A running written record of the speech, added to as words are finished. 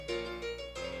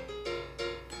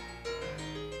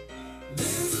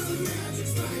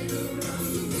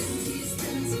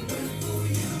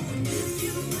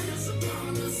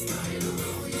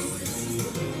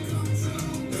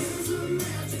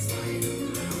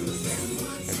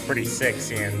pretty sick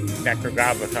seeing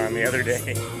Necrogoblicon the other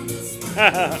day.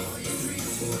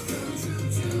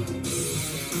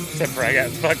 Except for I got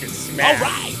fucking smashed. All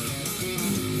right.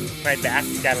 My back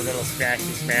got a little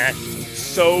smashed.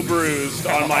 So bruised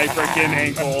on my freaking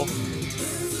ankle.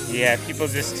 Yeah, people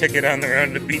just took it on their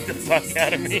own to beat the fuck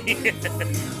out of me.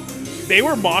 They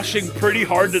were moshing pretty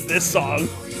hard to this song.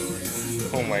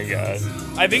 Oh my god.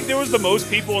 I think there was the most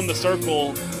people in the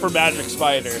circle for Magic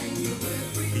Spider.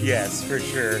 Yes, for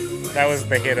sure. That was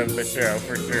the hit of the show,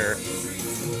 for sure.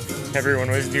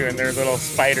 Everyone was doing their little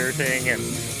spider thing, and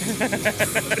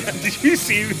Did you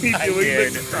see me I doing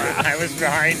did. the crap? I was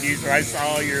behind you, so I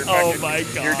saw your Oh fucking, my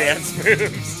god. your dance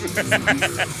moves.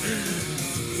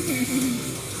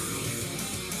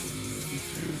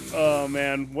 Oh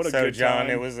man, what a So, good John,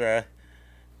 time. it was a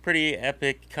pretty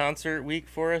epic concert week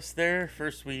for us there.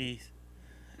 First, we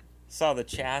saw the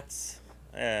Chats,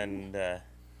 and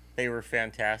they were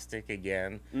fantastic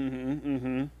again.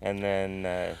 And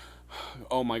then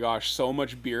Oh my gosh, so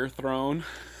much beer thrown.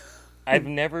 I've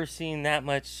never seen that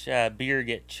much beer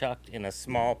get chucked in a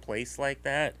small place like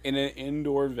that. In an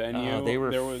indoor venue, they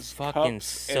were there was fucking cups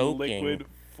soaking. and liquid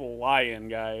flying,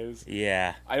 guys.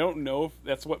 Yeah. I don't know if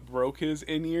that's what broke his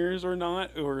in-ears or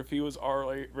not, or if he was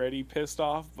already pissed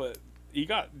off, but he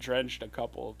got drenched a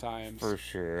couple of times. For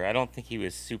sure. I don't think he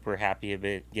was super happy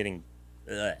about getting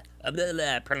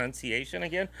pronunciation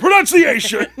again.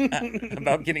 Pronunciation!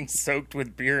 About getting soaked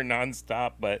with beer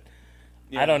nonstop, but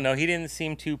Yeah. I don't know. He didn't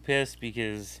seem too pissed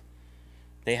because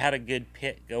they had a good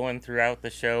pit going throughout the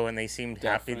show, and they seemed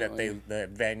happy that the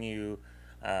venue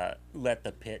let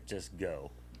the pit just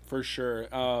go. For sure.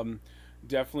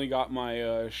 Definitely got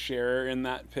my share in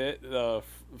that pit.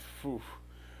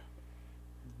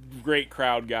 Great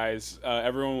crowd, guys.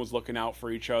 Everyone was looking out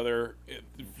for each other.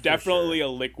 Definitely a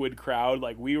liquid crowd.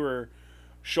 Like, we were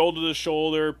shoulder to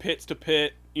shoulder, pits to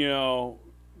pit,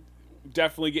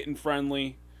 definitely getting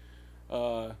friendly.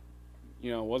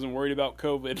 Wasn't worried about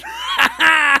COVID.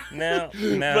 No.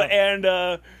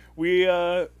 We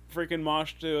freaking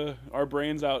moshed our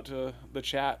brains out to the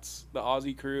Chats, the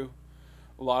Aussie crew.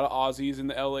 A lot of Aussies in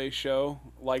the LA show.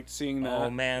 Liked seeing that. Oh,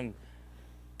 man.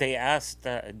 They asked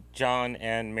John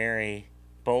and Mary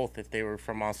both if they were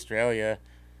from Australia.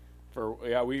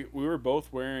 We were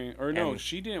both wearing, or no, And-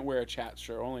 she didn't wear a Chat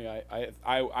shirt. Only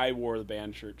I wore the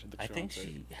band shirt to the I concert. think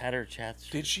she had her Chats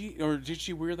shirt. Did she, or did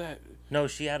she wear that? No,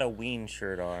 she had a Ween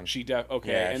shirt on.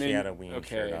 Okay. Yeah, and she then, had a Ween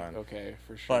shirt on. Okay,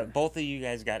 for sure. But both of you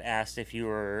guys got asked if you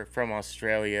were from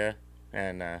Australia,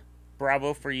 and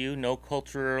bravo for you. No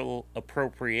cultural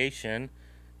appropriation.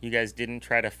 You guys didn't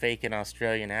try to fake an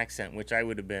Australian accent, which I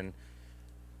would have been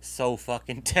so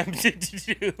fucking tempted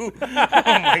to do. Oh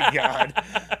my god.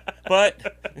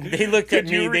 But they looked at Could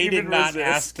me. you They did even not resist?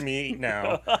 ask me.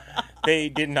 No. They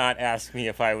did not ask me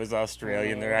if I was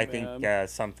Australian there. I think man.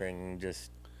 something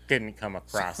just didn't come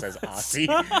across as Aussie.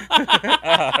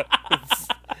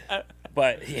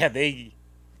 But yeah, they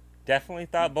definitely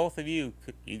thought both of you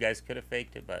guys could have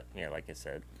faked it, but yeah, like I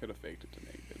said. Could have faked it to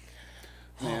make it.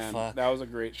 Oh, Man, fuck. that was a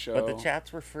great show. But the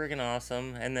Chats were friggin'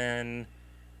 awesome, and then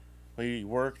we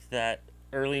worked that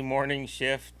early morning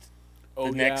shift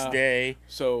the next day.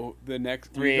 So the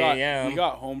next 3 a.m. We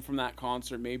got home from that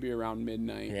concert maybe around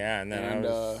midnight. Yeah, and then I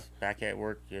was back at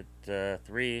work at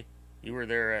 3. You were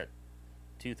there at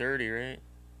 2:30, right?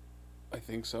 I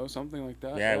think so, something like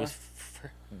that. Yeah, it was.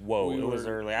 Whoa, it was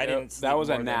early. I didn't. That was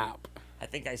a sleep more than- nap. I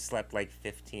think I slept like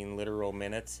 15 literal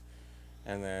minutes,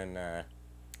 and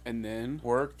then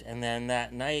worked, and then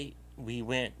that night we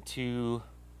went to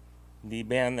the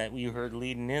band that we heard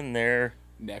leading in there,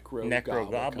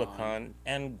 Necrogoblicon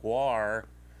and Guar.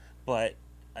 But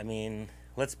I mean,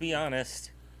 let's be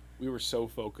honest. We were so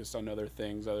focused on other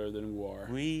things other than Guar.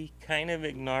 We kind of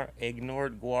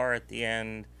ignored Guar at the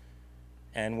end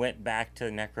and went back to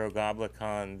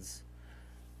Necrogoblicon's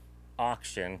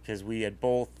auction because we had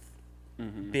both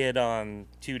bid on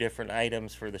 2 different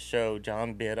items for the show.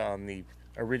 John bid on the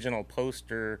original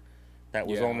poster that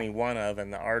was only one of,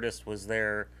 and the artist was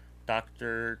there,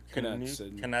 Dr.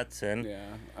 Knudsen. Yeah,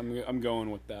 I'm going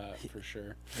with that for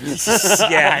sure.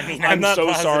 Yeah, I mean, I'm not so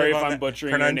positive sorry if on I'm the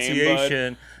butchering your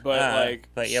pronunciation, name, but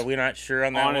but yeah, we're not sure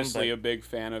on that honestly, one. a big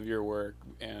fan of your work,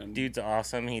 and Dude's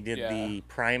awesome. He did the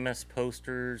Primus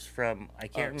posters from, I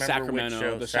can't remember Sacramento, which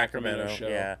show. the Sacramento show.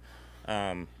 Yeah.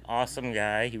 Awesome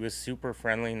guy. He was super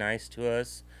friendly, nice to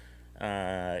us.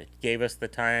 Gave us the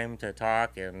time to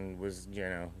talk and was,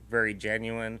 very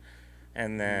genuine.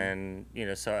 And then,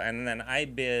 and then I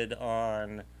bid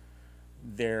on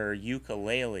their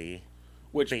ukulele.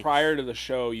 Which prior to the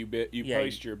show, you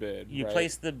placed your bid. You right?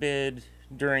 placed the bid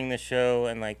during the show,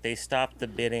 and they stopped the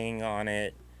bidding on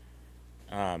it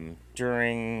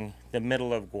during the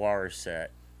middle of Guar's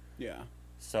set. Yeah.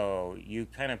 So you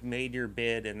kind of made your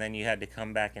bid, and then you had to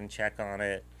come back and check on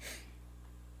it.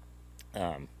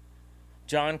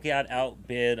 John got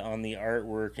outbid on the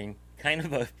artwork, and kind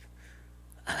of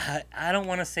I don't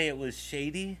want to say it was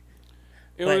shady.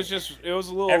 It was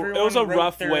a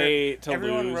rough way to lose.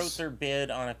 Everyone wrote their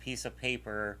bid on a piece of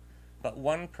paper, but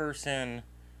one person,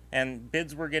 and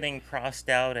bids were getting crossed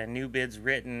out and new bids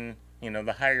written,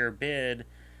 the higher bid,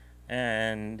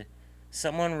 and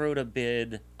someone wrote a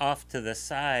bid off to the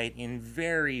side in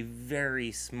very,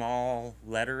 very small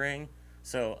lettering.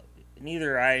 So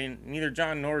neither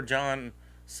John nor John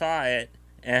saw it,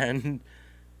 and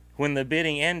when the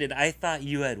bidding ended, I thought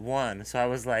you had won. So I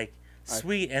was like,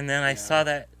 sweet. And then I saw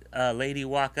that lady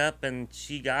walk up, and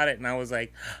she got it, and I was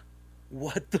like,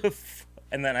 what the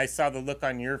And then I saw the look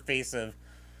on your face of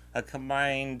a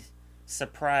combined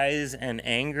surprise and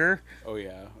anger. Oh,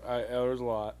 yeah. There was a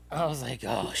lot. I was like,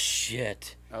 oh,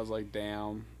 shit. I was like,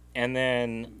 damn. And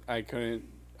then I couldn't.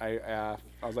 I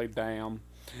was like, damn.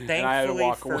 Thankfully and I had to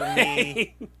walk for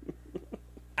away. me,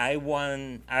 I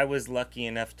won. I was lucky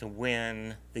enough to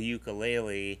win the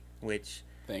ukulele, which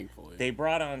thankfully they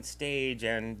brought on stage,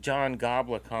 and John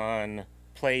Goblicon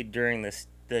played during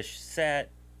the set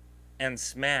and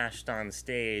smashed on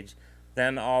stage.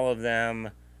 Then all of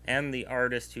them and the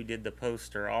artist who did the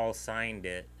poster all signed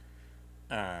it,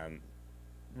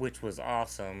 which was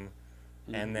awesome.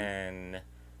 Mm-hmm. And then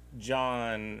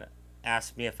John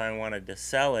asked me if I wanted to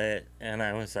sell it, and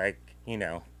I was like,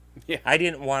 I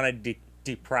didn't want to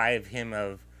deprive him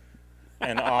of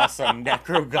an awesome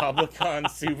Necrogoblicon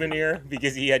souvenir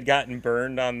because he had gotten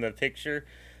burned on the picture.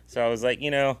 So I was like,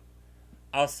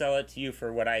 I'll sell it to you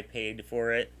for what I paid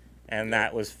for it, and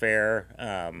that was fair.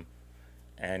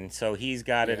 And so he's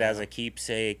got it as a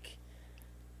keepsake.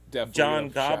 Definitely John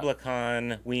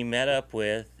Goblicon we met up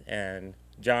with, and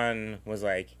John was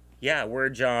like, yeah, we're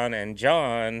John and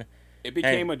John. It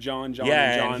became a John and John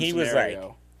scenario. He was like,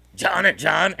 John and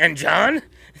John and John?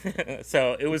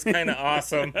 So it was kind of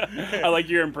awesome. I like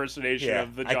your impersonation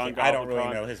of the John Goblicon. I don't really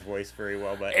know his voice very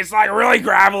well, but... It's like really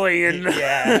gravelly and...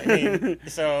 Yeah,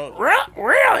 so...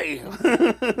 Really?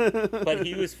 But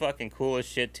he was fucking cool as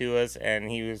shit to us, and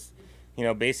he was,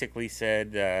 basically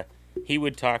said he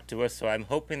would talk to us, so I'm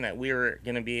hoping that we were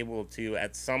going to be able to,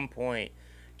 at some point,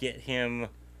 get him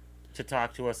to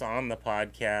talk to us on the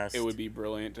podcast. It would be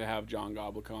brilliant to have John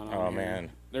Goblicon on Oh, here.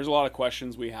 Man. There's a lot of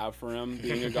questions we have for him,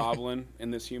 being a goblin in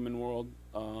this human world.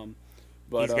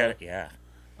 But he's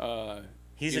got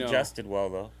he's adjusted well,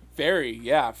 though. Very,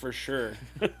 yeah, for sure.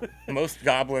 Most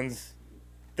goblins,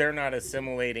 they're not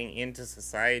assimilating into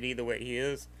society the way he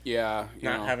is. Yeah.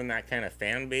 Not having that kind of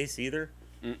fan base either.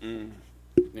 Mm-mm.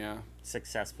 Yeah.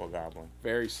 Successful goblin.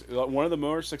 One of the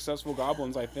more successful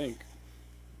goblins, I think.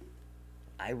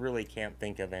 I really can't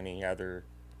think of any other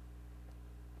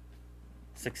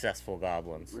successful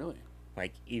goblins. Really?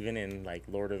 Like, even in,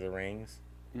 Lord of the Rings.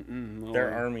 No their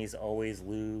way. armies always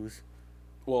lose.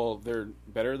 Well, they're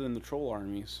better than the troll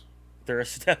armies. They're a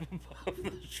step above the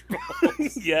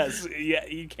trolls. Yes. Yeah,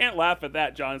 you can't laugh at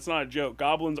that, John. It's not a joke.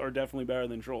 Goblins are definitely better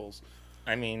than trolls.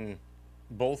 I mean,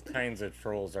 both kinds of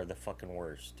trolls are the fucking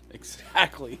worst.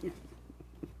 Exactly.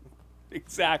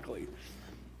 Exactly.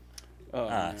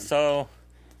 So...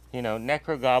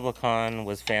 Necrogoblicon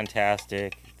was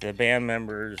fantastic. The band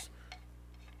members,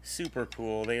 super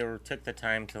cool. They took the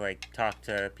time to talk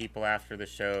to people after the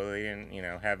show. They didn't,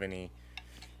 have any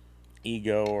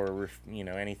ego or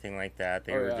anything like that.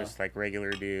 They were just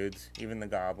regular dudes. Even the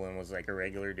goblin was a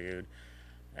regular dude.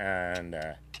 And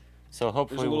so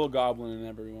hopefully there's a little goblin in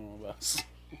every one of us.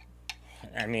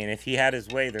 I mean, if he had his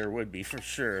way, there would be for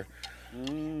sure.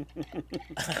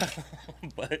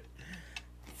 But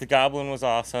the Goblin was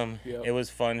awesome. Yep. It was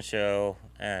a fun show.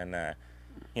 And,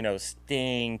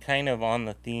 staying kind of on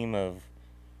the theme of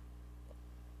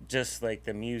just,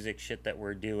 the music shit that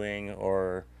we're doing,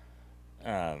 or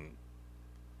I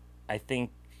think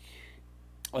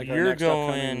you're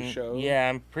going... show? Yeah,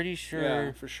 I'm pretty sure...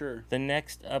 Yeah, for sure. The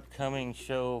next upcoming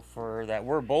show that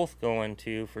we're both going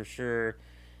to, for sure,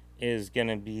 is going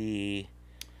to be...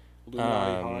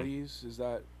 Illuminati Hotties? Is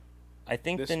that... I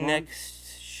think the month?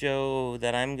 next show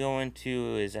that I'm going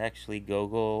to is actually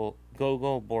Gogo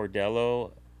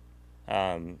Bordello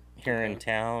here in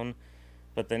town.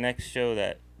 But the next show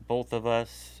that both of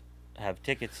us have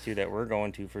tickets to that we're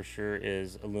going to for sure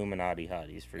is Illuminati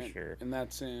Hotties for sure. And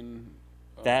that's in...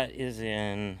 that is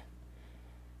in...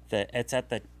 It's at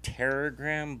the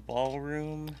Terragram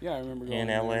Ballroom. Yeah, I remember going in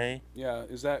there. LA. Yeah,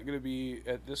 is that going to be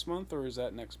at this month or is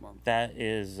that next month? That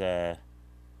is,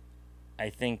 I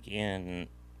think, in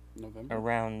November?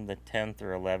 Around the 10th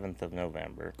or 11th of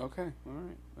November. Okay, all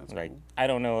right. That's Like, cool. I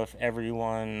don't know if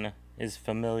everyone is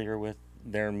familiar with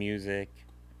their music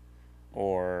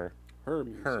or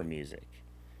her music.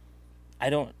 I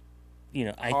don't,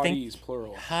 I Hotties, think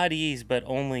plural. Hotties, but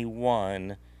only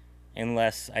one,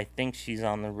 unless I think she's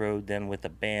on the road then with a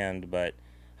band, but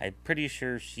I'm pretty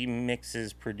sure she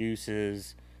mixes,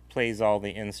 produces, plays all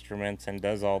the instruments, and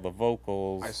does all the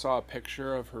vocals. I saw a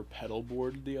picture of her pedal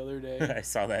board the other day. I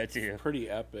saw that too. Pretty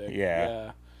epic.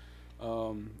 Yeah.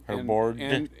 Her and, board.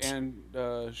 And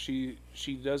she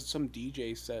does some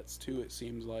DJ sets too, it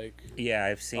seems like. Yeah,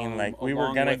 I've seen, we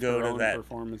were going to go to that.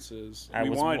 Performances. I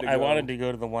wanted to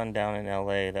go to the one down in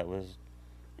LA that was.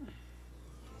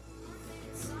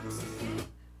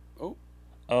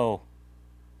 Oh.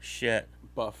 Shit.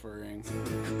 Buffering.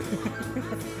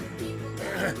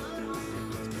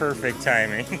 Perfect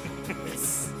timing.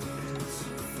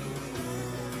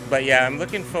 But yeah, I'm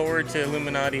looking forward to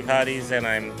Illuminati Hotties, and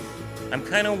I'm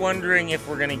kind of wondering if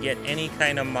we're gonna get any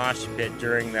kind of mosh pit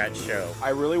during that show. I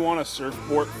really want a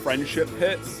surfboard friendship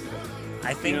pit.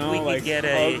 I think we could get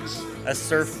a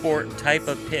surfboard type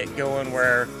of pit going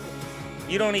where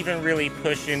you don't even really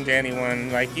push into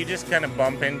anyone. Like, you just kind of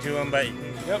bump into them, but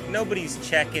nobody's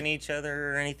checking each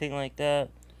other or anything like that.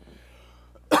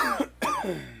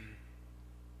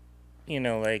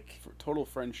 For total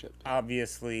friendship.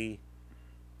 Obviously,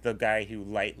 the guy who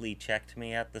lightly checked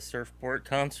me at the surfboard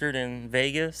concert in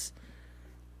Vegas.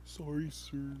 Sorry,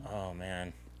 sir. Oh,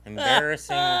 man.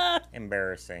 Embarrassing.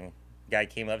 Guy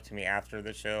came up to me after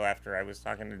the show, after I was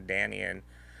talking to Danny, and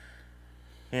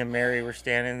me and Mary were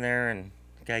standing there, and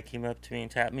the guy came up to me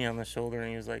and tapped me on the shoulder, and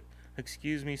he was like,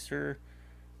 "Excuse me, sir.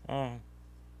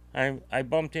 I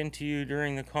bumped into you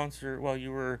during the concert while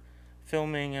you were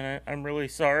filming, and I'm really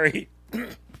sorry."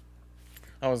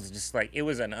 I was just like, it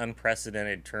was an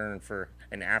unprecedented turn for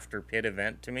an after pit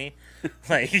event to me.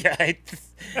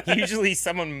 Usually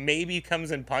someone maybe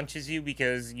comes and punches you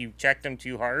because you checked them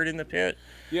too hard in the pit.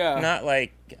 Yeah. Not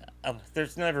like,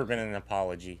 there's never been an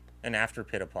apology, an after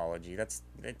pit apology.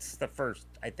 It's the first,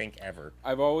 I think, ever.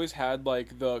 I've always had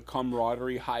the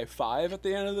camaraderie high five at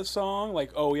the end of the song.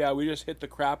 Like, oh yeah, we just hit the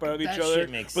crap out of each other.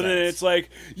 Shit makes sense. Then it's like,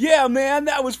 yeah, man,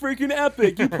 that was freaking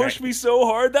epic. You pushed me so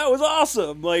hard. That was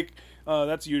awesome.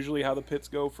 That's usually how the pits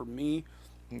go for me.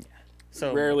 Yeah.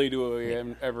 So rarely do we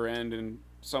ever end in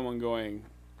someone going,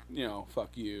 fuck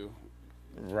you.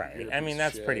 Right. I mean,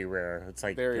 that's pretty rare. It's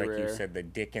like rare. You said, the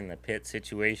dick in the pit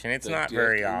situation. It's not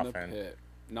very often.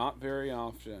 Not very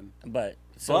often. But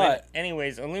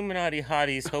anyways, Illuminati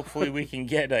Hotties, hopefully we can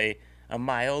get a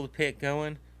mild pit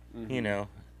going,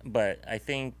 But I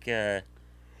think Gogo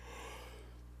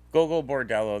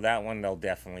Bordello, that one, there'll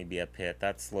definitely be a pit.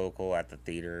 That's local at the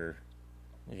theater.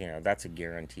 That's a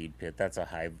guaranteed pit. That's a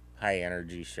high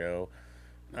energy show.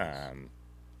 Nice.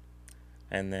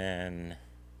 And then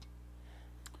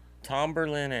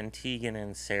Tomberlin and Tegan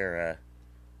and Sarah,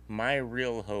 my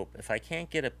real hope, if I can't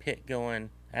get a pit going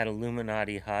at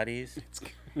Illuminati Hotties,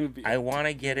 I want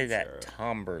to get it at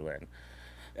Tomberlin.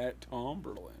 At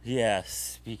Tomberlin?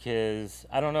 Yes, because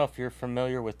I don't know if you're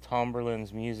familiar with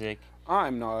Tomberlin's music.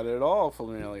 I'm not at all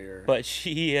familiar. But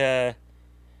she's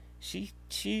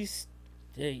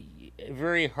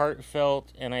very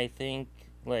heartfelt, and I think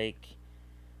if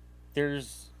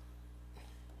there's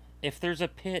a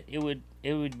pit, it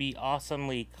would be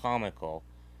awesomely comical.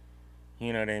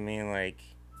 You know what I mean?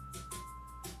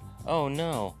 Oh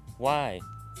no, why?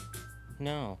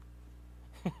 No.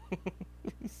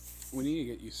 We need to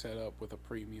get you set up with a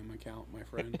premium account, my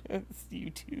friend. It's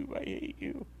YouTube. I hate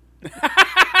you.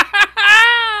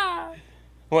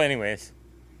 Well, anyways,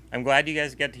 I'm glad you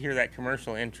guys got to hear that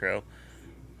commercial intro.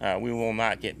 We will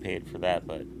not get paid for that,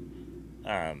 but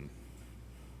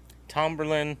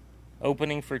Tomberlin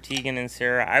opening for Tegan and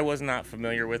Sarah. I was not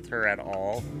familiar with her at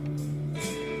all,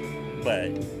 but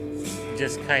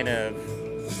just kind of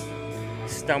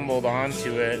stumbled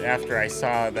onto it after I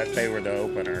saw that they were the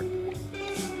opener.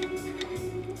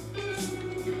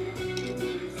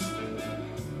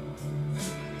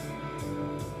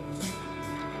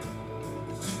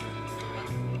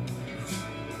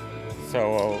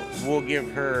 So we'll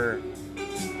give her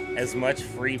as much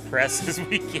free press as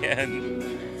we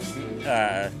can.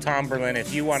 Tomberlin,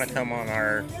 if you want to come on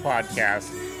our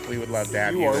podcast, we would love to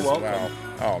have you as well.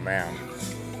 Oh, man.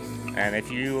 And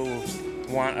if you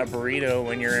want a burrito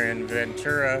when you're in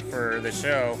Ventura for the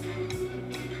show,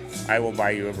 I will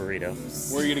buy you a burrito.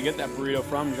 Where are you going to get that burrito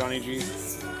from, Johnny G?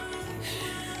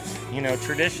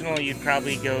 Traditional, you'd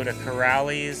probably go to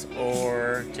Corrales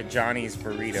or to Johnny's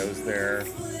Burritos there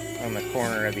on the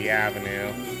corner of the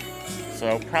avenue.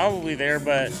 So probably there,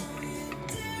 but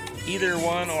Either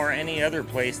one or any other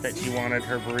place that she wanted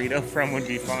her burrito from would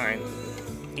be fine.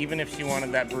 Even if she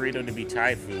wanted that burrito to be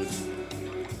Thai food.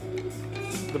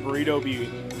 The burrito be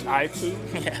Thai food?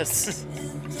 Yes.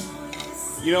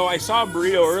 You know, I saw a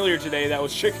burrito earlier today that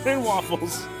was chicken and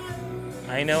waffles.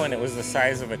 I know, and it was the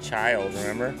size of a child,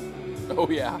 remember? Oh,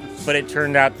 yeah. But it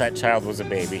turned out that child was a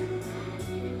baby.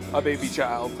 A baby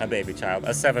child. A baby child. A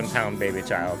 7-pound baby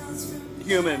child.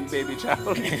 Human baby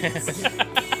child.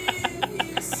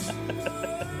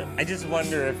 I just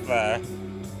wonder if,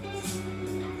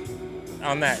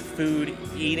 on that food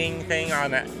eating thing,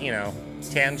 on that,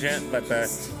 tangent, but the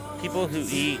people who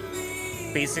eat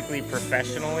basically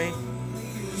professionally,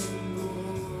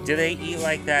 do they eat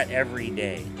like that every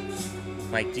day?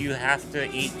 Like, do you have to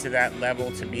eat to that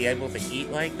level to be able to eat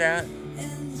like that?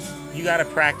 You gotta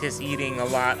practice eating a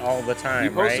lot all the time,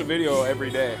 You post right? a video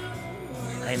every day.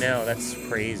 I know, that's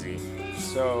crazy.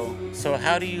 So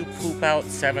how do you poop out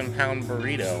 7-pound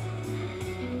burrito?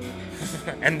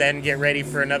 And then get ready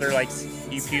for another, like,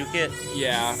 you puke it?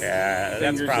 yeah. Yeah, that's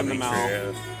Fingers in probably the mouth.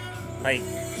 true. Like,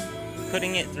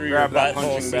 putting it through Grab your that butthole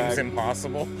punching seems bag.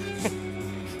 impossible.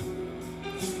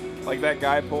 Like that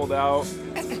guy pulled out.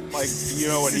 Like, you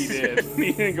know what he did?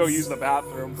 He didn't go use the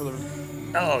bathroom for the.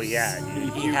 Oh, yeah,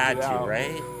 dude. He puked had it to, out.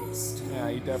 right? Yeah,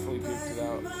 he definitely puked it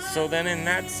out. So then in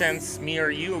that sense, me or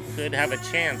you could have a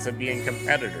chance of being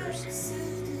competitors.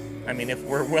 I mean, if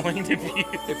we're willing to be...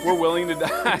 If we're willing to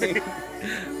die.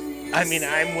 I mean,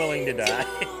 I'm willing to die.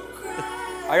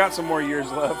 I got some more years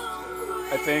left,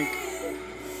 I think.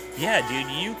 Yeah,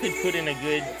 dude, you could put in a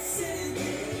good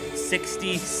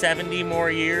 60, 70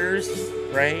 more years,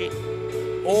 right?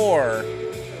 Or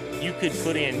you could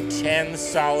put in 10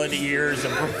 solid years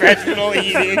of professional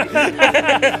eating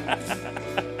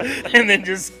and then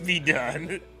just be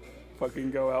done.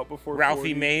 Fucking go out before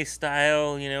Ralphie 40. May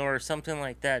style, or something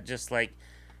like that. Just like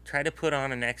try to put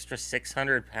on an extra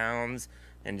 600 pounds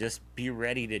and just be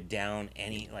ready to down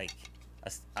any, like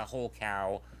a whole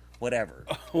cow, whatever.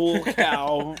 A whole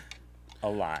cow.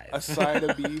 Alive. A side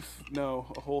of beef. No,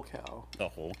 a whole cow. The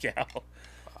whole cow.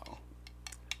 Wow.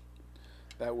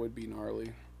 That would be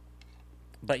gnarly.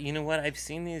 But you know what? I've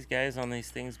seen these guys on these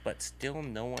things, but still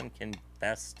no one can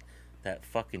best that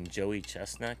fucking Joey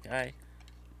Chestnut guy.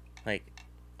 Like,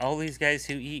 all these guys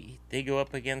who eat, they go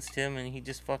up against him and he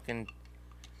just fucking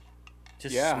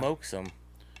smokes them.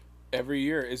 Every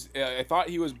year. I thought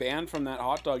he was banned from that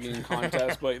hot dog eating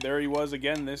contest, but there he was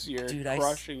again this year, Dude,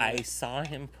 crushing it. I saw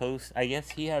him post, I guess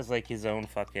he has like his own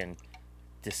fucking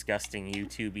disgusting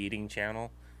YouTube eating channel.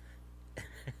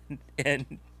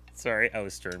 And, sorry, I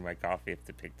was stirring my coffee, I have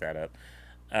to pick that up.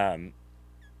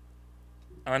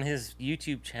 On his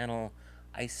YouTube channel,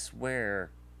 I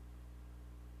swear,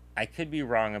 I could be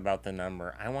wrong about the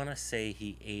number. I want to say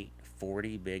he ate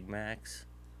 40 Big Macs.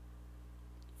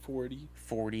 40?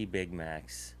 40 Big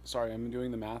Macs. Sorry, I'm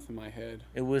doing the math in my head.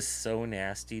 It was so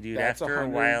nasty, dude. That's After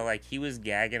 100. a while, like, he was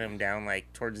gagging him down,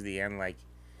 like, towards the end, like...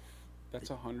 That's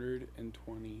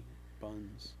 120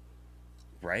 buns.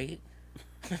 Right?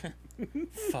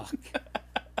 Fuck.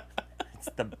 It's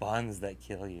the buns that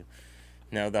kill you.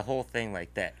 No, the whole thing,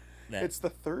 like, that It's the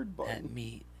third bun. that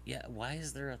meat. Yeah, why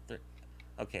is there a third...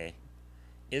 Okay.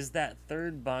 Is that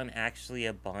third bun actually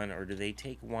a bun, or do they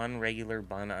take one regular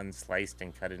bun unsliced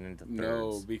and cut it into thirds?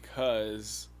 No,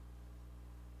 because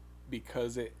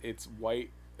it's white.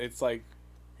 It's like...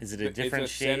 Is it a different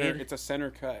shade? It's a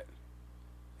center cut.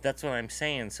 That's what I'm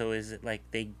saying. So is it like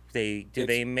they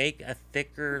they make a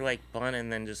thicker like bun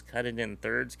and then just cut it in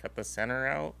thirds, cut the center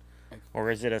out, or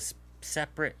is it a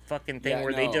separate fucking thing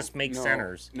where they just make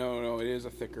centers? No, it is a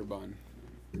thicker bun.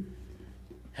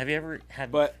 Have you ever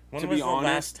had? But when to was be the honest,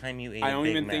 last time you ate? I don't a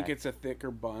Big even Mac? think it's a thicker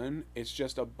bun. It's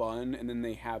just a bun, and then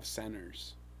they have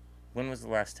centers. When was the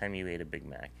last time you ate a Big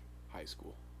Mac? High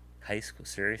school. High school?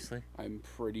 Seriously? I'm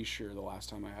pretty sure the last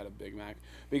time I had a Big Mac,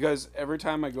 because every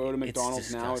time I go to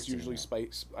McDonald's now, it's disgusting, usually though.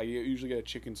 spice. I usually get a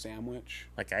chicken sandwich.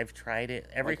 Like I've tried it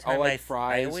every Like, I time. like I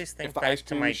fries. always think If the back ice to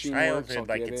cream my machine works, childhood, I'll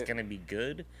like get it's it. gonna be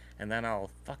good, and then I'll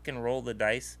fucking roll the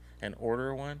dice and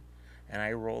order one, and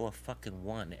I roll a fucking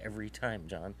 1 every time,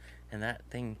 John. And that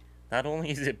thing, not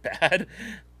only is it bad,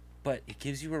 but it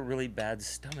gives you a really bad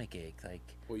stomach ache. Like,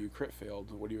 Well, you crit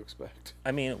failed. What do you expect?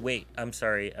 I mean, wait, I'm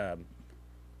sorry.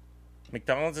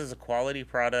 McDonald's is a quality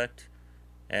product.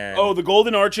 And Oh, the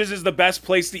Golden Arches is the best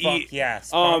place to fuck eat. yeah,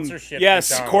 sponsorship. Yes,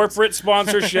 McDonald's. corporate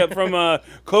sponsorship from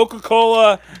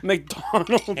Coca-Cola,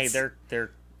 McDonald's. Hey,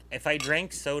 they're. If I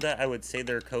drank soda, I would say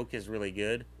their Coke is really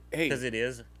good Hey, because it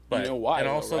is. But know why, and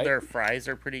though, also right? their fries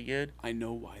are pretty good. I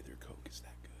know why their Coke is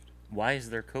that good. Why is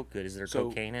their Coke good? Is there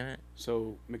cocaine in it?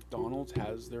 So McDonald's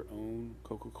has their own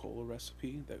Coca-Cola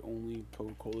recipe that only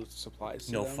Coca-Cola supplies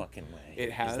to No them. fucking way.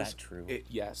 It has. Is that true?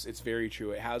 Yes, it's very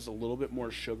true. It has a little bit more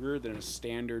sugar than a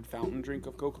standard fountain drink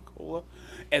of Coca-Cola,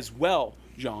 as well,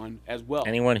 John. As well.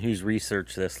 Anyone who's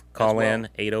researched this, call in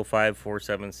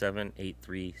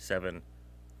 805-477-8374.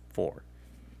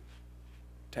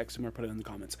 Text them or put it in the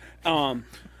comments.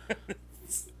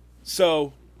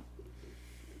 So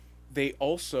they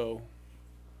also,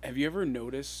 have you ever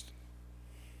noticed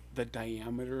the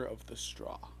diameter of the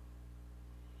straw?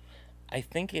 I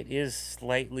think it is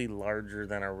slightly larger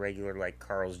than a regular, like,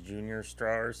 Carl's Jr.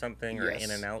 straw or something, or Yes.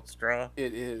 In-N-Out straw.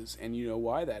 It is, and you know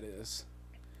why that is?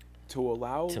 To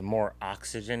allow To more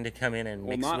oxygen to come in and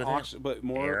mix not with oxygen, but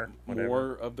more Air, whatever.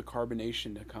 more of the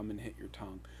carbonation to come and hit your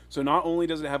tongue. So not only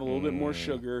does it have a little bit more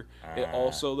sugar, it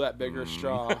also that bigger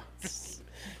straw.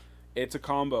 It's a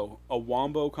combo, a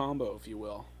wombo combo, if you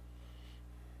will.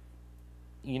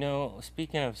 You know,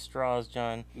 speaking of straws,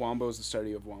 John, Wombo is the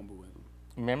study of womboism.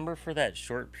 remember for that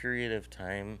short period of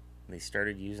time they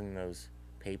started using those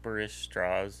paperish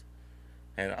straws,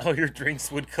 and all your drinks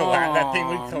would collapse. That thing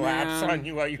would collapse on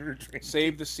you while you were drinking.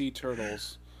 Save the sea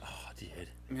turtles. Oh, dude.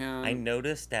 Man. I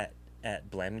noticed that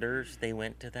at Blenders they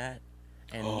went to that,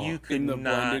 and you could in the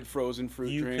not blended frozen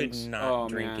fruit drinks. You could not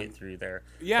drink it through there.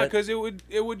 Yeah, But- because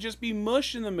it would just be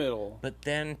mush in the middle. But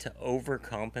then to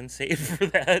overcompensate for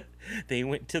that, they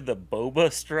went to the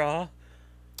boba straw.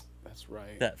 That's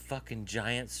right. That fucking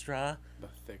giant straw. The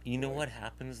thick. You know boy. what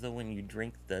happens though when you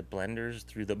drink the Blenders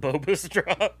through the boba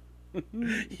straw?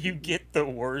 You get the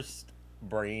worst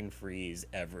brain freeze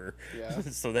ever. Yeah.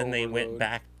 So then they went Overload.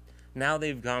 back. Now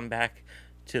they've gone back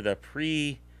to the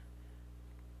pre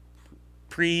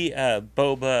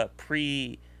boba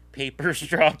paper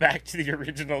straw, back to the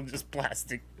original just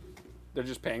plastic. They're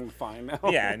just paying the fine now.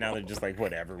 Yeah, now they're just like,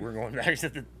 whatever. We're going back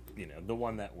to the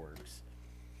one that works.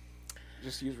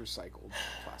 Just use recycled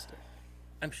plastic.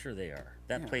 I'm sure they are.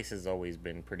 That Yeah. place has always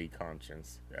been pretty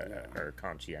or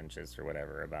conscientious or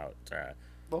whatever about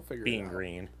They'll figure being it out.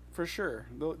 green. For sure.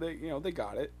 They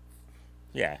got it.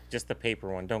 Yeah, just the paper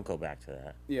one. Don't go back to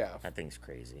that. Yeah. That thing's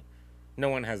crazy. No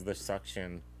one has the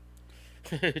suction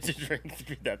to drink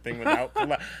through that thing without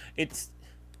it's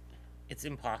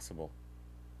impossible.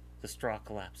 The straw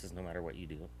collapses no matter what you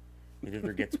do. It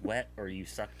either gets wet or you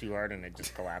suck too hard and it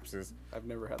just collapses. I've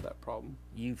never had that problem.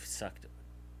 You've sucked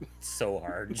so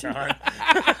hard, John.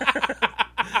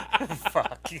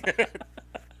 Fuck.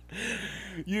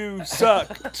 You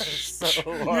suck.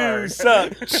 So You hard.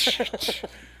 suck.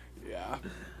 Yeah.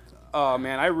 Oh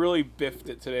man, I really biffed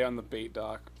it today on the bait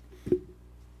dock.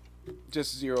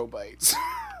 Just 0 bites.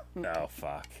 Oh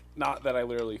fuck. Not that I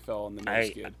literally fell on the nose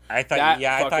skid. I thought That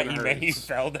I thought fucking you maybe hurts.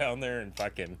 fell down there and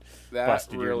fucking That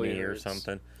busted really your knee hurts. or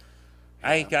something.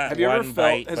 I got Have you ever one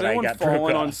bite, has but I anyone got broke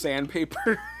fallen on off.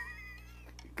 sandpaper?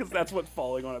 Because that's what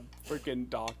falling on a freaking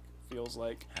dock feels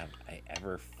like. Have I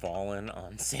ever fallen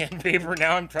on sandpaper?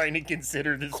 Now I'm trying to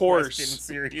consider this Coarse. question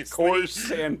seriously. Coarse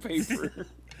sandpaper.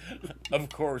 Of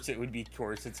course it would be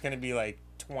coarse. It's gonna be like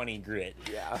 20 grit.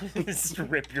 Yeah. Just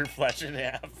rip your flesh in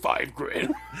half. 5 grit.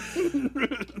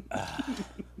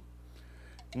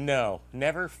 No,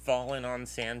 never fallen on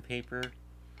sandpaper,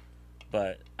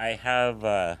 but I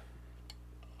have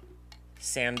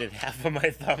sanded half of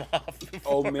my thumb off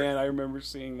Oh before. man, I remember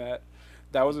seeing that.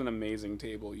 That was an amazing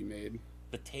table you made.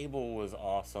 The table was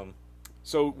awesome.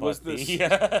 So was But this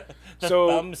the So-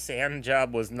 thumb sand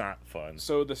job was not fun.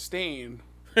 so the stain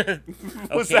Okay,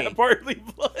 was that partly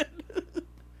blood?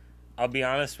 I'll be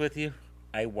honest with you.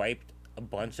 I wiped a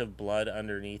bunch of blood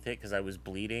underneath it because I was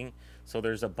bleeding. So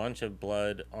there's a bunch of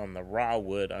blood on the raw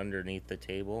wood underneath the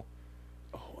table.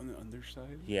 Oh, on the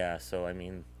underside? Yeah, so I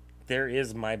mean, there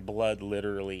is my blood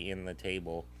literally in the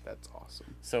table. That's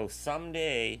awesome. So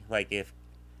someday, like if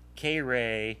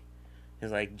K-Ray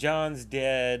is like, John's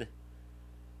dead,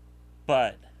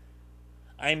 but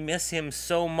I miss him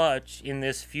so much in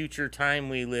this future time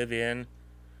we live in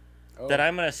Oh. that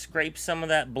I'm going to scrape some of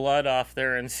that blood off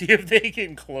there and see if they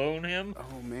can clone him.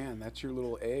 Oh man, that's your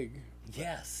little egg.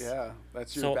 Yes. Yeah,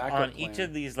 that's your So backup on plan. each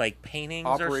of these like paintings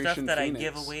or stuff Operation that Phoenix. I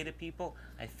give away to people,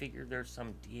 I figured there's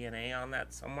some DNA on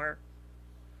that somewhere.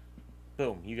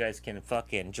 Boom, you guys can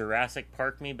fucking Jurassic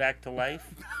Park me back to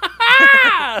life.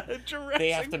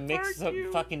 They have to mix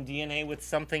some fucking DNA with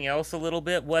something else a little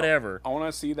bit, whatever. I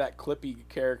want to see that Clippy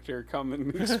character come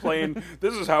and explain.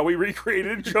 This is how we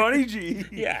recreated Johnny G.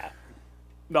 Yeah.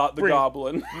 Not the Bring-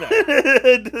 Goblin. No.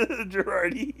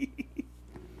 Girardi.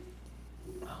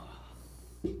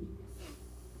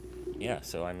 Yeah,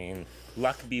 so I mean,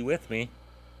 luck be with me.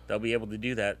 They'll be able to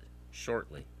do that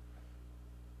shortly.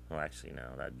 Well, actually, no,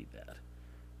 that'd be bad.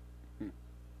 Hmm.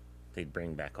 They'd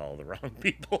bring back all the wrong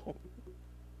people.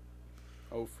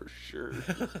 Oh, for sure.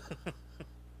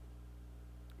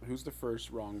 Who's the first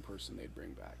wrong person they'd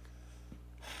bring back?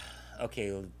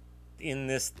 Okay, in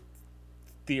this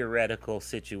theoretical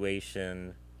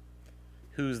situation,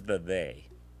 who's the they?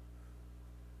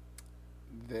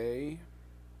 They.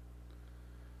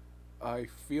 I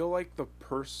feel like the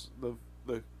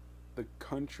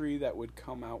country that would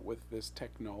come out with this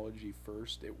technology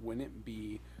first, it wouldn't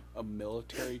be a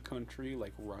military country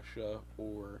like Russia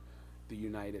or the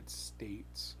United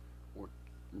States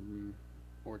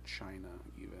or China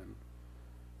even.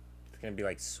 It's gonna be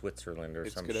like Switzerland or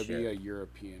some shit. It's gonna be a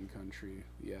European country,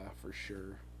 yeah, for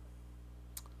sure.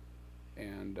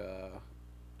 And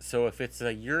so if it's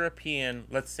a European,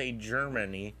 let's say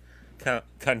Germany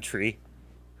country,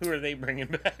 who are they bringing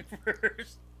back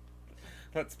first?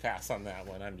 Let's pass on that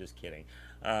one. I'm just kidding.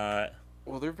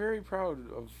 Well, they're very proud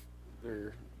of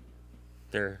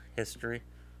their history.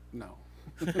 No.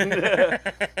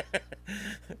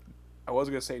 I was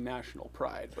gonna say national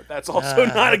pride, but that's also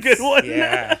not a good one.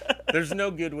 Yeah, there's no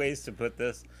good ways to put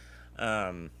this.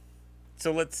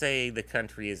 So let's say the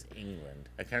country is England,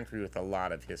 a country with a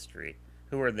lot of history.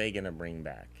 Who are they gonna bring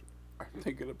back? Are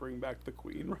they gonna bring back the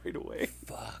Queen right away?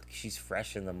 Fuck, she's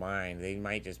fresh in the mind. They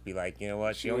might just be like, you know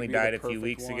what? She would only be died the a few perfect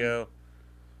weeks one. ago.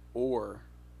 Or,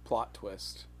 plot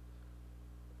twist,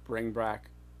 bring back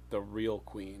the real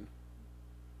Queen,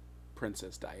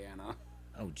 Princess Diana.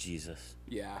 Oh, Jesus.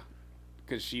 Yeah,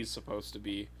 because she's supposed to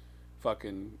be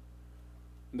fucking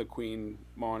the Queen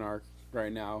monarch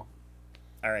right now.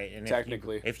 All right, and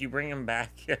technically, if you bring them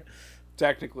back,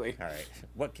 technically. All right,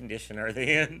 what condition are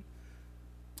they in?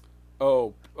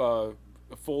 Oh,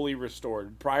 fully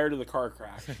restored prior to the car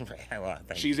crash. Well,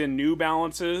 she's in New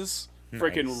Balances,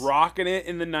 freaking rocking it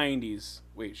in the 90s.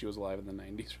 Wait, she was alive in the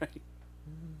 90s, right?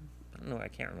 No, I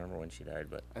can't remember when she died,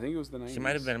 but I think it was the 90s. She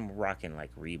might have been rocking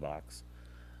like Reeboks.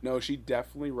 No, she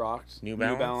definitely rocked New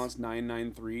Balance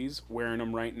 993s, wearing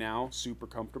them right now, super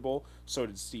comfortable. So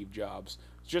did Steve Jobs.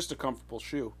 It's just a comfortable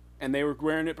shoe. And they were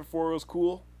wearing it before it was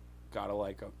cool. Gotta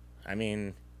like them. I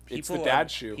mean, it's the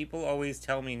dad shoe. People always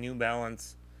tell me New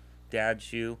Balance dad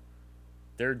shoe.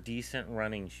 They're decent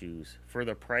running shoes. For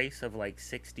the price of like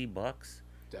 $60,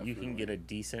 definitely. You can get a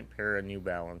decent pair of New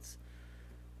Balance.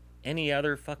 Any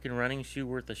other fucking running shoe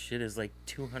worth of shit is like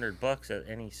 $200 at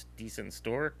any decent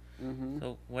store. Mm-hmm.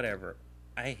 So whatever.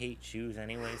 I hate shoes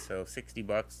anyway, so $60.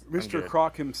 Mr.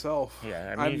 Croc himself.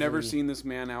 Yeah, I've never seen this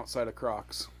man outside of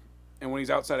Crocs, and when he's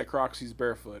outside of Crocs, he's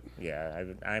barefoot. Yeah,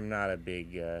 I'm not a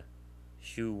big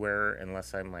shoe wearer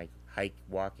unless I'm like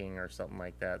walking or something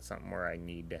like that. Something where I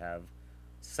need to have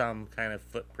some kind of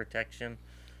foot protection.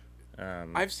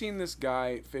 I've seen this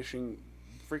guy fishing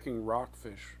freaking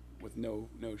rockfish with no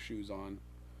shoes on.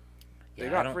 They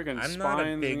got freaking spines. I'm not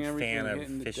a big fan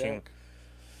of fishing.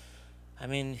 I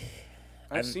mean,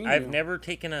 I've never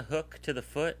taken a hook to the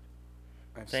foot.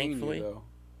 Thankfully, seen you, though.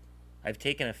 I've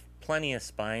taken plenty of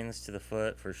spines to the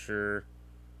foot for sure,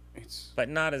 but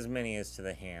not as many as to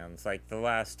the hands. Like the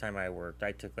last time I worked,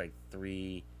 I took like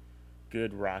 3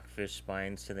 good rockfish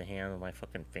spines to the hand. My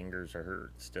fucking fingers are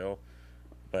hurt still.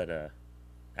 But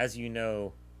as you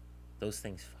know, those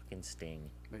things fucking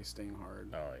sting. They sting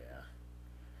hard. Oh yeah.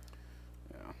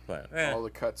 Yeah. But all the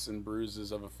cuts and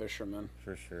bruises of a fisherman.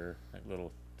 For sure. That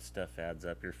little stuff adds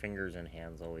up. Your fingers and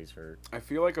hands always hurt. I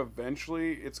feel like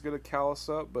eventually it's gonna callus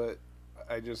up, but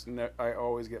I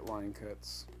always get line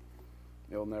cuts.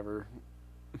 It'll never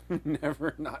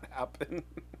not happen.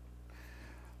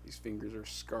 These fingers are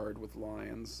scarred with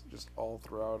lines just all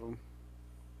throughout them.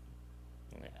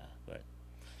 Yeah, but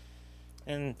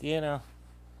and you know,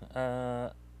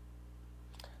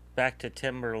 back to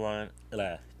Timberland. Is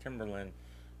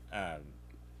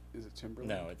it Timberland?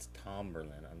 No, it's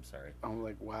Tomberland. I'm sorry. I'm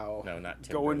like, wow. No, not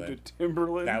Timberland. Going to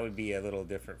Timberland? That would be a little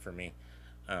different for me.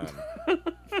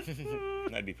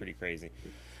 That'd be pretty crazy.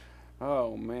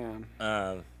 Oh, man.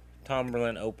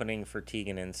 Tomberland opening for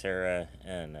Tegan and Sarah,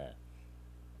 and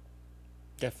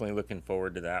definitely looking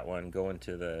forward to that one. Going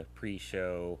to the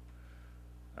pre-show.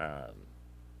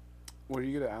 What are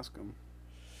you going to ask them?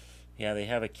 Yeah, they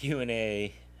have a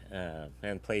Q&A.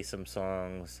 And play some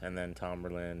songs, and then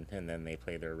Tomberland, and then they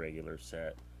play their regular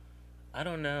set. I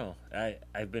don't know.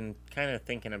 I've been kind of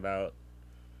thinking about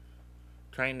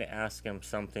trying to ask them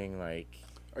something like...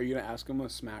 Are you going to ask them a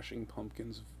Smashing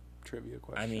Pumpkins trivia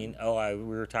question? I mean, we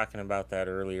were talking about that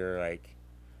earlier. Like,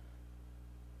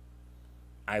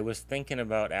 I was thinking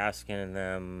about asking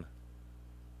them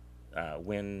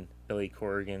when Billy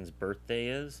Corrigan's birthday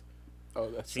is. Oh,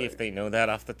 that's See if they know that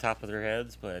off the top of their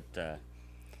heads, but...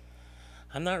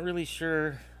 I'm not really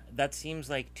sure. That seems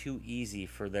like too easy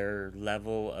for their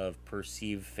level of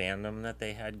perceived fandom that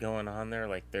they had going on there.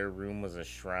 Like their room was a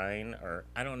shrine, or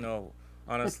I don't know,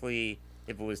 honestly,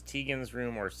 if it was Tegan's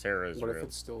room or Sarah's What if room.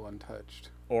 it's still untouched?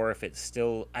 Or if it's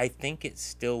still, I think it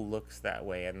still looks that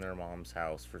way in their mom's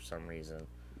house for some reason.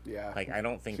 Yeah. Like I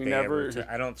don't think She they never- ever.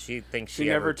 I don't. She thinks She she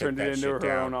never ever took turned it that into shit her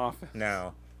down. own office.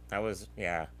 No, that was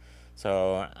yeah.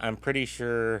 So I'm pretty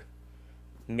sure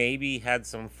maybe had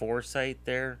some foresight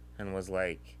there and was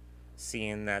like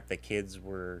seeing that the kids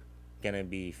were gonna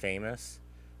be famous.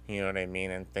 You know what I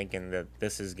mean? And thinking that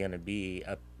this is gonna be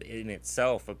in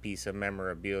itself a piece of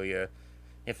memorabilia,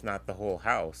 if not the whole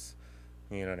house.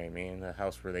 You know what I mean? The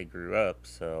house where they grew up.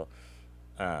 So,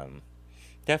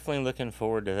 definitely looking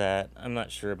forward to that. I'm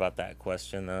not sure about that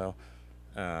question though.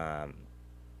 But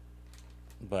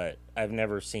I've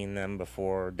never seen them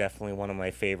before. Definitely one of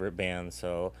my favorite bands.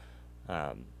 So,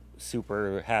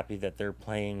 super happy that they're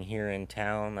playing here in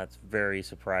town. That's very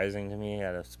surprising to me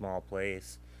at a small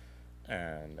place.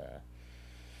 And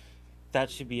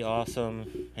that should be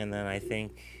awesome. And then I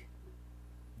think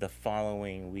the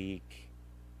following week,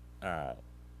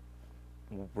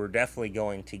 we're definitely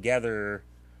going together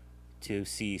to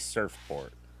see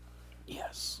Surfport.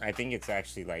 Yes. I think it's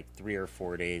actually like 3 or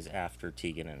 4 days after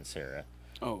Tegan and Sarah.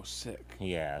 Oh, sick.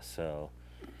 Yeah, so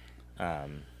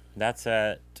that's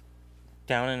at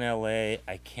down in LA.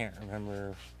 I can't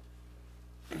remember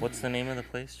what's the name of the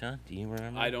place, John? Do you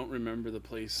remember? I don't remember the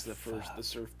place. The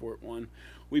Surfport one.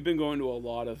 We've been going to a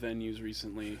lot of venues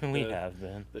recently. We have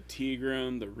been the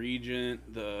Tigrum, the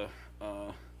Regent, the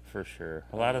for sure.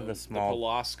 A lot of the small the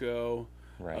Pelasco,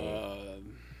 right.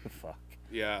 Fuck.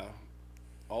 Yeah,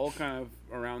 all kind of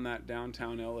around that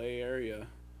downtown LA area.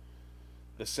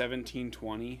 The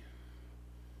 1720,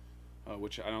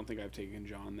 which I don't think I've taken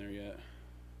John there yet.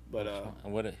 But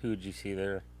who'd you see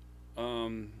there?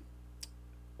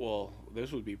 Well,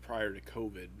 this would be prior to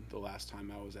COVID. The last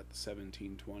time I was at the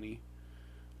 1720.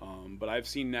 But I've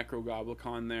seen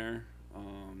Necrogoblicon there.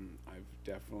 I've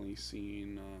definitely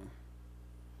seen.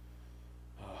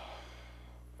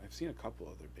 I've seen a couple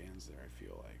other bands there. I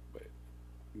feel like, but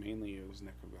mainly it was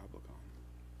Necrogoblicon.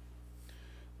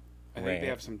 I think they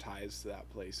have some ties to that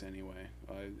place anyway.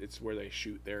 It's where they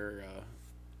shoot their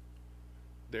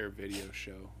video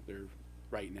show. They're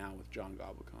right now with John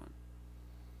Goblicon.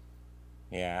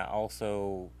 Yeah.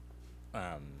 Also,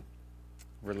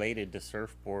 related to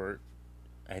Surfport,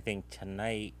 I think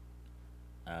tonight,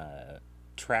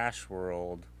 Trash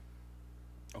World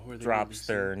drops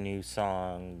their new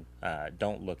song.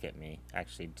 Don't Look at Me.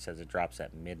 Actually, it says it drops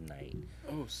at midnight.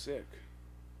 Oh, sick.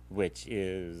 Which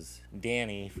is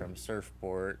Danny from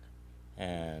Surfport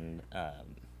and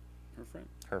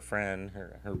her friend,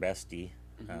 her bestie.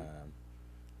 Mm-hmm.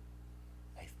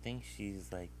 I think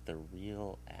she's like the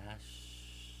real Ash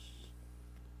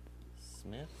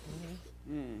Smith.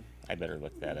 Maybe? I better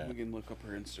look that up. We can look up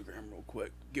her Instagram real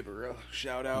quick. Give her a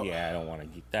shout out. Yeah, I don't want to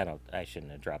get that. I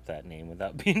shouldn't have dropped that name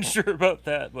without being sure about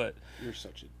that. But you're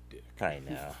such a dick. I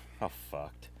know. Oh,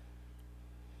 fucked.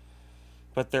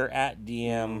 But they're at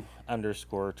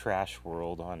DM_Trash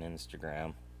World on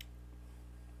Instagram.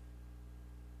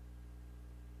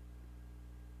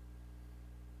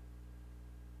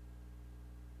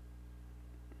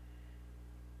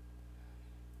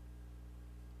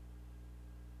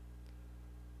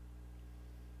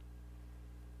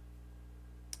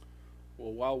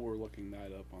 Well, while we're looking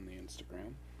that up on the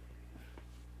Instagram.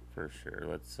 For sure.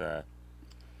 Let's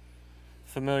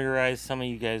familiarize some of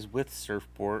you guys with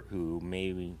Surfport who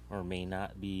may or may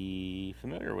not be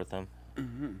familiar with them.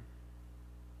 Mm-hmm.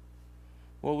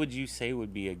 What would you say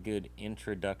would be a good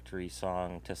introductory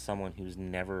song to someone who's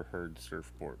never heard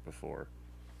Surfport before?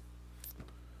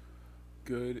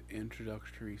 Good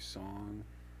introductory song.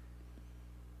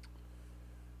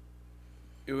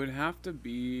 It would have to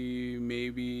be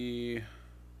maybe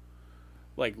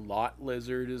like Lot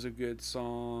Lizard is a good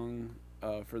song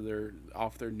for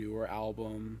off their newer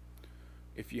album.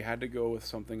 If you had to go with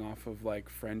something off of like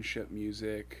Friendship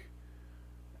Music,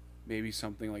 maybe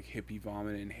something like Hippie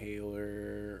Vomit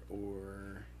Inhaler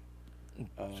or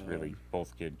It's really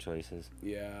both good choices.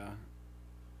 Yeah.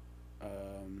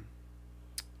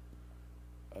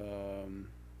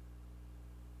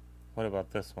 What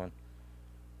about this one?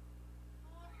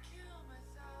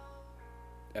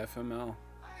 FML.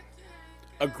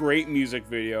 A great music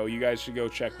video. You guys should go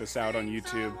check this out on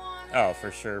YouTube. Oh,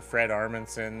 for sure. Fred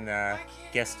Armisen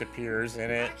guest appears in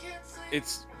it.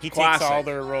 He classic. takes all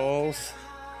their roles.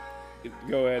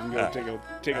 Go ahead and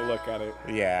take a look at it.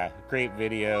 Yeah, great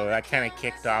video. That kind of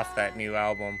kicked off that new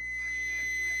album.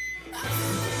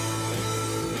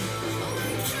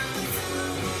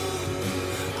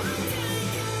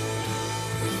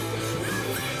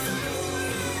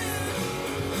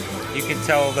 You can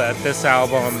tell that this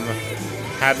album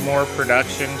had more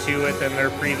production to it than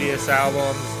their previous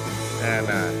albums, and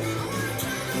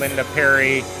Linda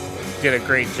Perry did a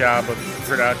great job of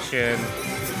production.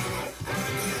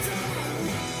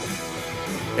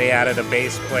 They added a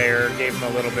bass player, gave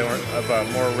them a little bit of a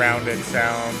more rounded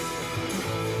sound.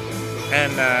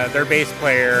 And their bass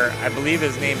player, I believe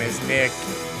his name is Nick,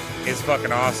 is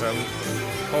fucking awesome.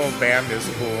 The whole band is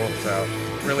cool, so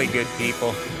really good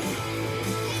people.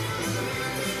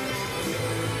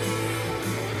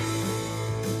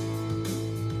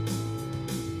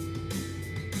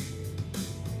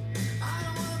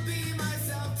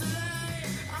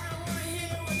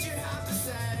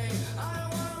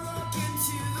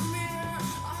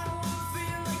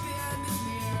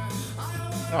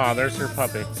 Oh, there's her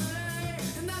puppy.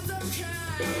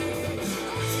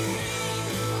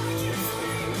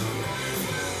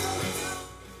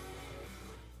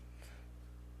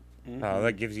 Oh,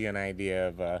 that gives you an idea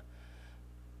of,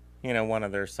 one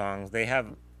of their songs. They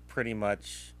have pretty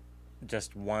much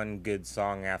just one good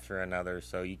song after another,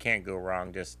 so you can't go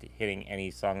wrong just hitting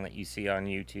any song that you see on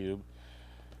YouTube.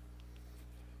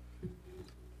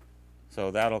 So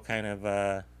that'll kind of,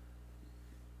 I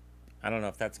don't know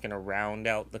if that's going to round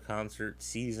out the concert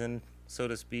season, so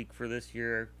to speak, for this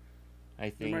year. I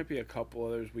think there might be a couple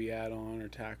others we add on or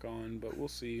tack on, but we'll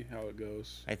see how it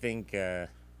goes. I think...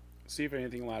 see if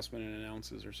anything last minute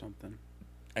announces or something.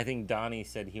 I think Donnie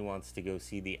said he wants to go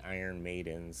see the Iron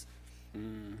Maidens.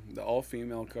 The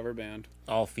all-female cover band.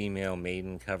 All-female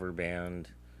Maiden cover band.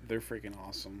 They're freaking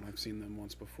awesome. I've seen them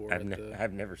once before.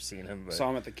 I've never seen them. But saw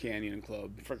them at the Canyon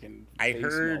Club. Freaking I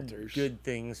heard melters. Good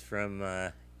things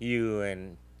from you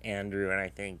and Andrew, and I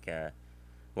think, and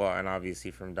obviously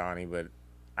from Donnie, but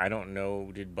I don't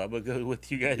know, did Bubba go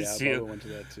with you guys too? Yeah, Bubba went to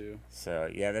that too. So,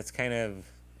 yeah, that's kind of...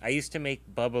 I used to make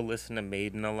Bubba listen to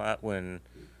Maiden a lot when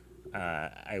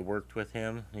I worked with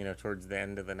him, towards the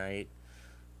end of the night.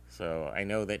 So I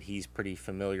know that he's pretty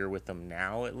familiar with them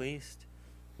now, at least.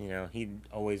 He'd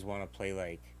always want to play,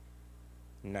 like,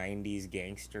 90s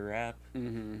gangster rap.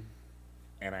 Mm-hmm.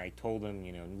 And I told him,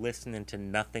 listening to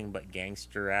nothing but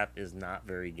gangster rap is not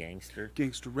very gangster.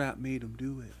 Gangster rap made him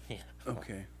do it. Yeah.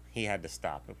 Okay. He had to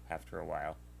stop after a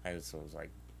while. I just was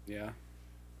like, yeah,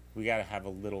 we got to have a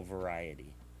little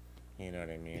variety. You know what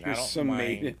I mean?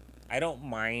 I don't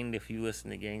mind if you listen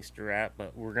to gangster rap,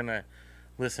 but we're gonna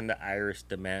listen to Iris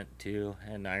DeMent too,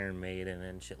 and Iron Maiden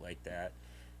and shit like that.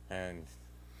 And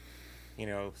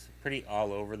it's pretty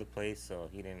all over the place. So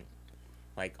he didn't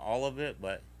like all of it,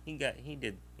 but he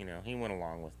went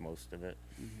along with most of it.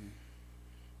 Mm-hmm.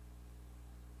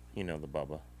 The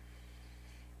Bubba.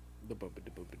 The Bubba.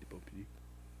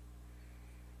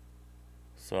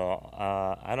 So,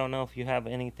 I don't know if you have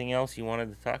anything else you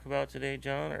wanted to talk about today,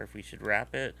 John, or if we should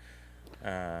wrap it.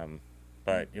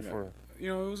 But if we're...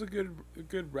 it was a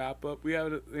good wrap up. We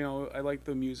had, I like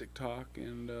the music talk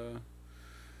and,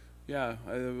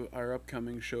 our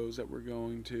upcoming shows that we're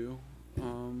going to.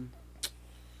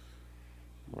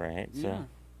 Right, so... Yeah.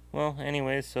 Well,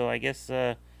 anyways, so I guess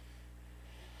that'll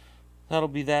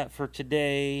be that for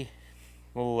today.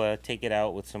 We'll take it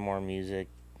out with some more music.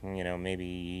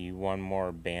 Maybe one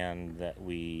more band that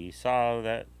we saw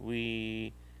that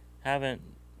we haven't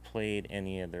played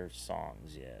any of their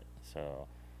songs yet. So,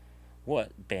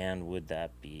 what band would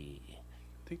that be?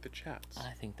 I think the Chats.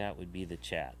 I think that would be the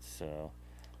Chats. So,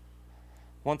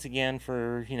 once again,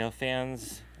 for,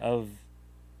 fans of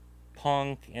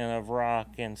punk and of rock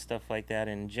and stuff like that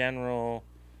in general,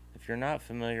 if you're not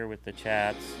familiar with the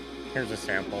Chats, here's a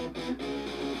sample.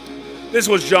 This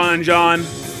was John.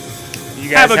 You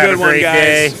guys have a good great one,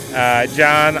 guys. day.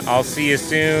 John, I'll see you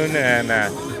soon, and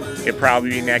it'll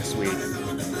probably be next week.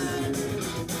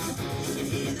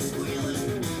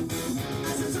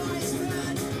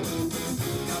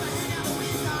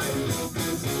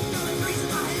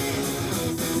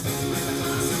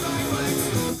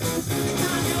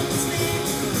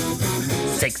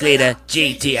 Six-liter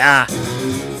GTR.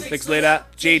 6-liter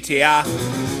GTR.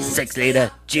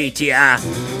 6-liter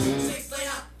GTR.